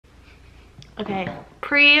Okay,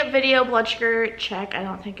 pre-video blood sugar check. I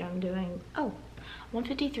don't think I'm doing, oh,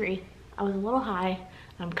 153. I was a little high.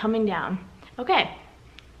 I'm coming down. Okay,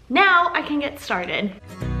 now I can get started.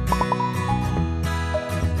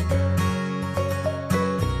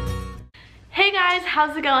 Hey guys,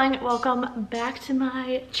 how's it going? Welcome back to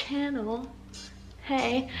my channel.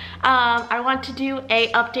 Hey, I want to do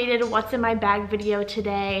a updated what's in my bag video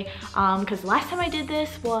today because last time I did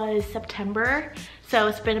this was September, so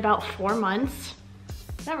it's been about 4 months.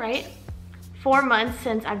 Is that right? 4 months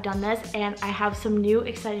since I've done this, and I have some new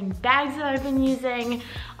exciting bags that I've been using,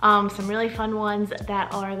 some really fun ones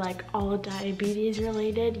that are like all diabetes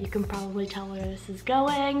related. You can probably tell where this is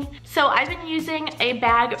going. So I've been using a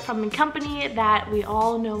bag from a company that we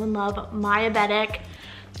all know and love, Diabetic.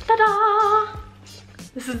 Ta-da!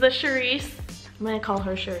 This is the Charisse. I'm gonna call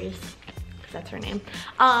her Charisse because that's her name.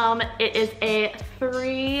 It is a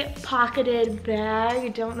 3-pocketed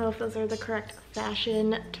bag. Don't know if those are the correct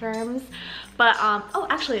fashion terms, but oh,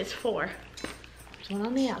 actually it's 4. There's one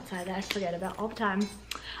on the outside that I forget about all the time.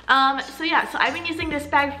 So yeah, so I've been using this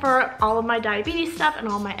bag for all of my diabetes stuff and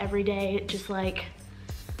all my everyday, just like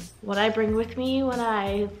what I bring with me when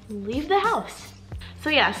I leave the house. So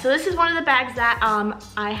yeah, so this is one of the bags that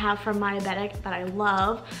I have from Diabetic that I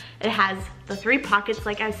love. It has the 3 pockets,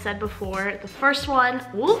 like I said before. The first one,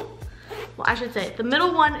 well, I should say, the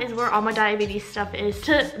middle one is where all my diabetes stuff is.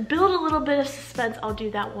 To build a little bit of suspense, I'll do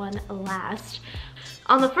that one last.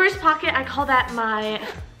 On the first pocket, I call that my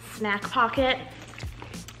snack pocket.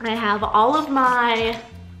 I have all of my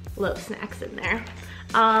low snacks in there.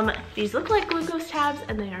 These look like glucose tabs,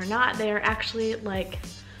 and they are not. They are actually like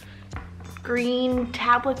green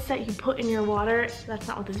tablets that you put in your water. That's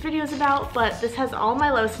not what this video is about, but this has all my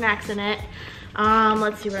low snacks in it.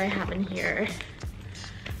 Let's see what I have in here.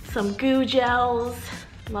 Some goo gels,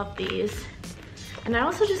 love these. And I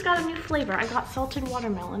also just got a new flavor. I got salted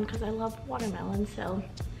watermelon because I love watermelon, so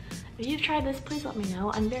if you've tried this, please let me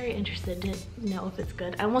know. I'm very interested to know if it's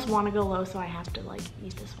good. I almost want to go low, so I have to like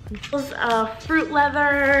eat this one. This is fruit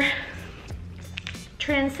leather,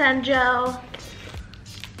 Transcend gel,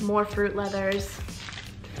 more fruit leathers.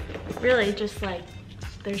 Really just like,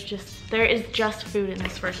 there is just food in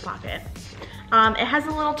this first pocket. It has a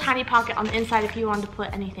little tiny pocket on the inside if you wanted to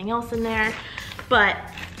put anything else in there, but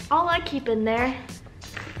all I keep in there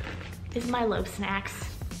is my low snacks,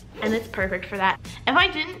 and it's perfect for that. If I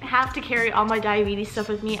didn't have to carry all my diabetes stuff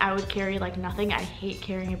with me, I would carry like nothing. I hate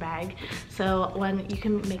carrying a bag. So when you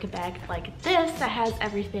can make a bag like this that has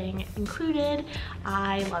everything included,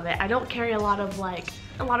 I love it. I don't carry a lot of like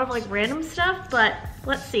random stuff, but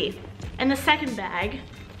let's see. In the second bag,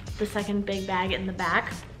 the second big bag in the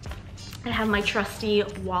back, I have my trusty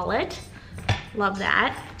wallet. Love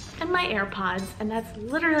that. And my AirPods, and that's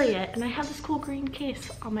literally it. And I have this cool green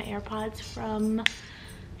case on my AirPods from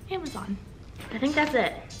Amazon. I think that's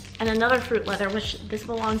it. And another fruit leather, which this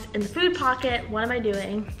belongs in the food pocket. What am I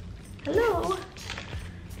doing? Hello.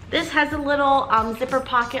 This has a little zipper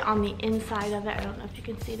pocket on the inside of it. I don't know if you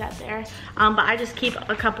can see that there. But I just keep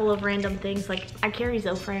a couple of random things. Like I carry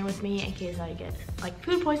Zofran with me in case I get like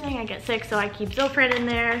food poisoning, I get sick. So I keep Zofran in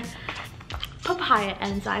there. Papaya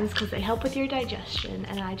enzymes because they help with your digestion.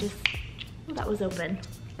 And I just, oh, that was open.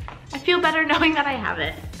 I feel better knowing that I have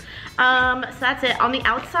it. So that's it. On the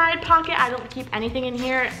outside pocket, I don't keep anything in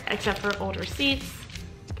here except for old receipts.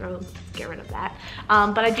 Get rid of that.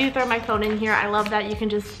 But I do throw my phone in here. I love that you can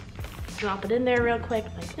just drop it in there real quick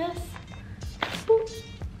like this. Boop.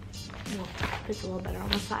 Well, fits a little better on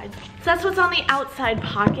the side. So that's what's on the outside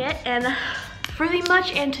pocket. And for the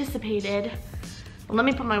much anticipated, well, let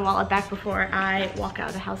me put my wallet back before I walk out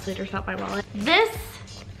of the house later without my wallet. This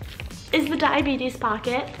is the diabetes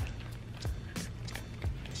pocket.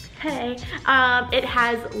 Hey, it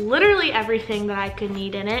has literally everything that I could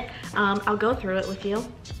need in it. I'll go through it with you.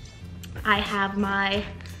 I have my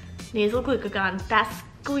nasal glucagon,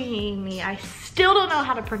 Basquini. I still don't know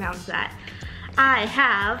how to pronounce that. I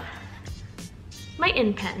have my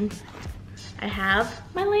InPen. I have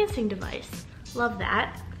my lancing device. Love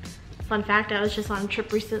that. Fun fact, I was just on a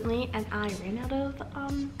trip recently and I ran out of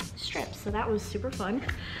strips, so that was super fun.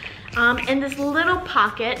 In this little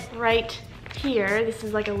pocket right here, this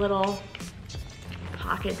is like a little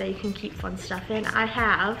pocket that you can keep fun stuff in. I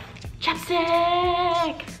have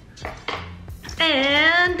chapstick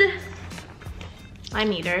and my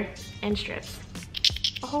meter and strips.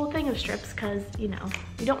 A whole thing of strips because, you know,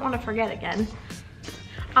 you don't want to forget again.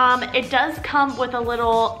 It does come with a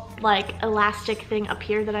little like elastic thing up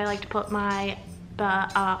here that I like to put my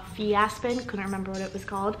Fiaspin, couldn't remember what it was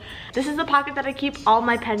called. This is the pocket that I keep all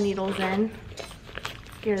my pen needles in.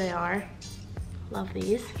 Here they are. Love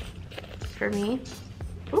these. for me.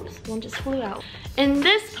 Oops, one just flew out. In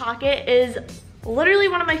this pocket is literally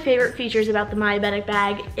one of my favorite features about the Diabetic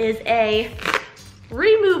bag is a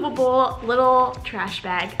removable little trash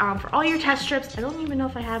bag for all your test strips. I don't even know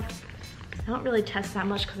if I don't really test that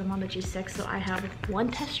much because I'm on the G6, so I have one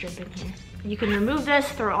test strip in here. You can remove this,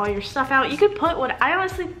 throw all your stuff out. You could put I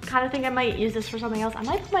honestly kind of think I might use this for something else. I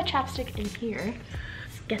might put my chapstick in here.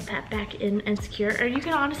 Get that back in and secure. Or you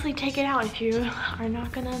can honestly take it out if you are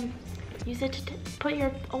not gonna use it to put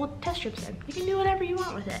your old test strips in. You can do whatever you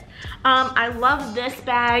want with it. I love this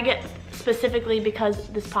bag specifically because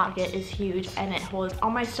this pocket is huge and it holds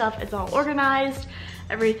all my stuff. It's all organized.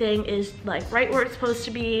 Everything is like right where it's supposed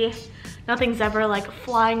to be. Nothing's ever like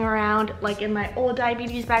flying around like in my old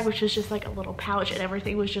diabetes bag, which was just like a little pouch and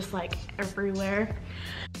everything was just like everywhere.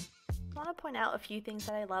 I want to point out a few things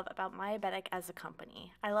that I love about Diabetic as a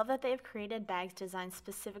company. I love that they have created bags designed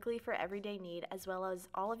specifically for everyday need, as well as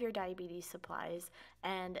all of your diabetes supplies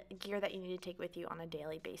and gear that you need to take with you on a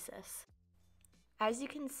daily basis. As you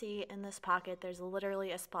can see in this pocket, there's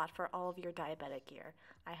literally a spot for all of your diabetic gear.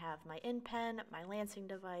 I have my InPen, my lancing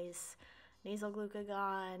device, nasal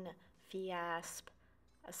glucagon, Fiasp,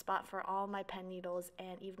 a spot for all my pen needles,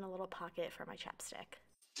 and even a little pocket for my chapstick.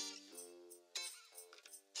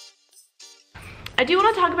 I do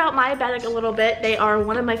want to talk about Diabetic a little bit. They are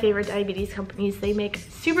one of my favorite diabetes companies. They make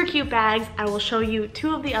super cute bags. I will show you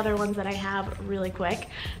two of the other ones that I have really quick.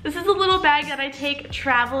 This is a little bag that I take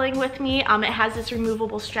traveling with me. It has this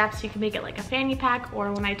removable strap so you can make it like a fanny pack,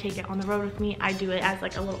 or when I take it on the road with me, I do it as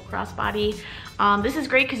like a little crossbody. This is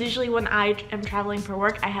great because usually when I am traveling for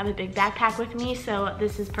work, I have a big backpack with me, so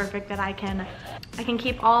this is perfect that I can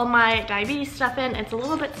keep all my diabetes stuff in. It's a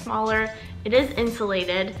little bit smaller. It is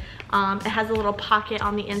insulated. It has a little pocket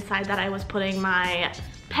on the inside that I was putting my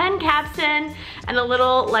pen caps in, and a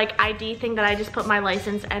little like ID thing that I just put my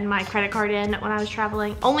license and my credit card in when I was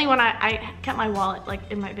traveling. Only when I kept my wallet like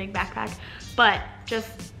in my big backpack, but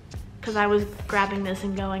just because I was grabbing this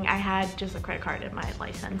and going, I had just a credit card and my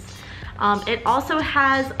license. It also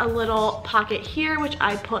has a little pocket here, which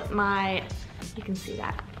I put my, you can see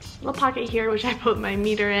that. Little pocket here, which I put my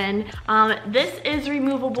meter in. This is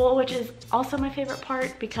removable, which is also my favorite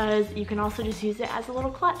part because you can also just use it as a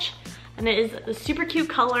little clutch. And it is a super cute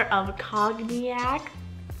color of cognac,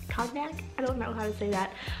 I don't know how to say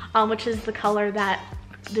that, which is the color that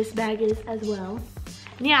this bag is as well.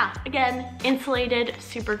 And yeah, again, insulated,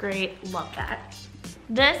 super great, love that.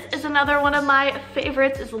 This is another one of my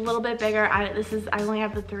favorites. It's a little bit bigger. I only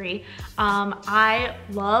have the 3. I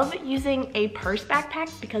love using a purse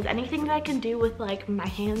backpack because anything that I can do with like my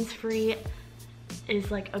hands free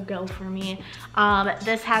is like a go for me.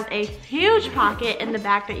 This has a huge pocket in the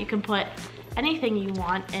back that you can put anything you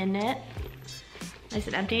want in it. Nice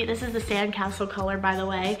and empty. This is the sandcastle color, by the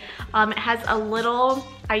way. It has a little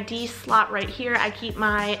ID slot right here. I keep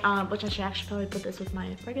my, which I should actually probably put this with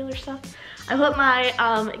my regular stuff. I put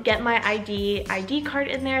my, get my ID card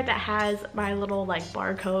in there that has my little like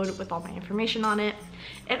barcode with all my information on it.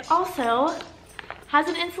 It also has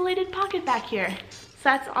an insulated pocket back here. So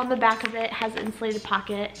that's on the back of it, has an insulated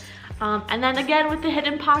pocket. And then again with the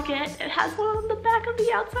hidden pocket, it has one on the back of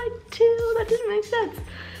the outside too. That didn't make sense.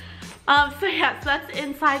 So yeah, so that's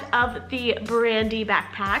inside of the Brandy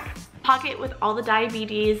backpack. Pocket with all the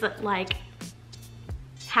diabetes like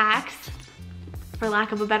hacks, for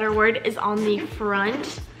lack of a better word, is on the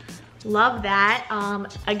front. Love that.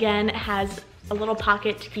 Again, it has a little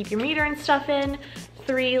pocket to keep your meter and stuff in.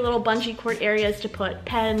 3 little bungee cord areas to put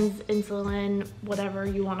pens, insulin, whatever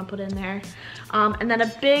you want to put in there. And then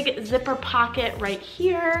a big zipper pocket right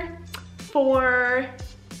here for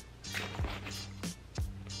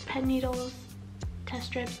pen needles, test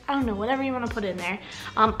strips, I don't know, whatever you want to put in there.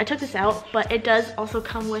 I took this out, but it does also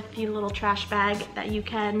come with the little trash bag that you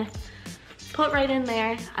can put right in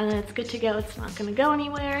there, and then it's good to go. It's not going to go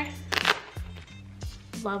anywhere.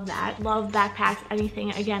 Love that. Love backpacks.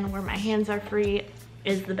 Anything, again, where my hands are free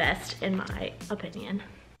is the best in my opinion.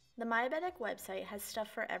 The Diabetic website has stuff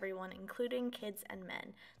for everyone, including kids and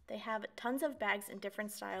men. They have tons of bags in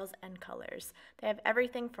different styles and colors. They have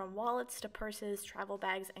everything from wallets to purses, travel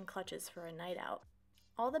bags, and clutches for a night out.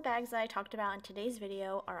 All the bags that I talked about in today's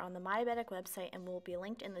video are on the Diabetic website and will be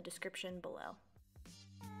linked in the description below.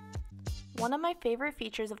 One of my favorite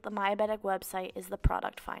features of the Diabetic website is the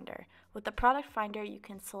product finder. With the product finder, you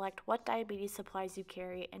can select what diabetes supplies you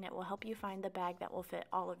carry, and it will help you find the bag that will fit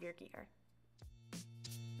all of your gear.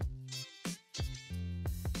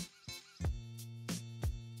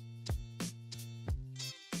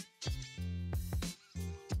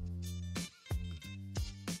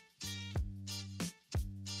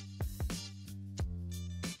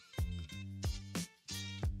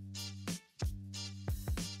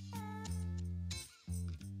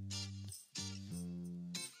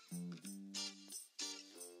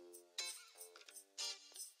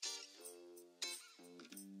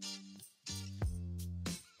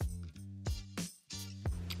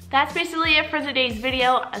 that's basically it for today's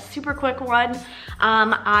video, a super quick one.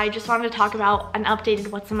 I just wanted to talk about an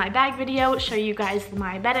updated what's in my bag video, show you guys the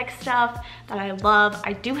Diabetic stuff that I love.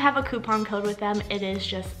 I do have a coupon code with them. It is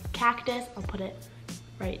just Cactus. I'll put it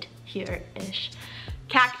right here-ish.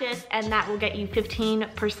 Cactus, and that will get you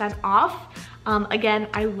 15% off. Again,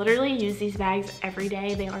 I literally use these bags every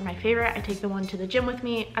day. They are my favorite. I take the one to the gym with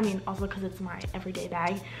me. I mean, also because it's my everyday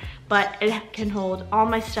bag, but it can hold all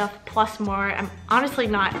my stuff plus more. I'm honestly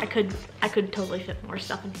not, I could totally fit more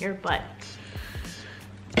stuff in here, but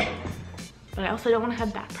I also don't want to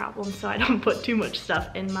have back problems, so I don't put too much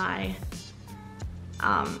stuff in my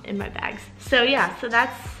bags. So yeah, so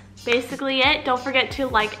that's basically it. Don't forget to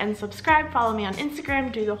like and subscribe, follow me on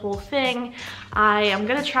Instagram, do the whole thing. I am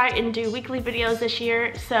gonna try and do weekly videos this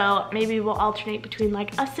year, so maybe we'll alternate between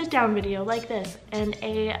like a sit down video like this and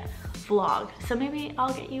a vlog. So maybe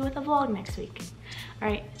I'll get you with a vlog next week. All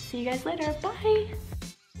right, see you guys later, bye.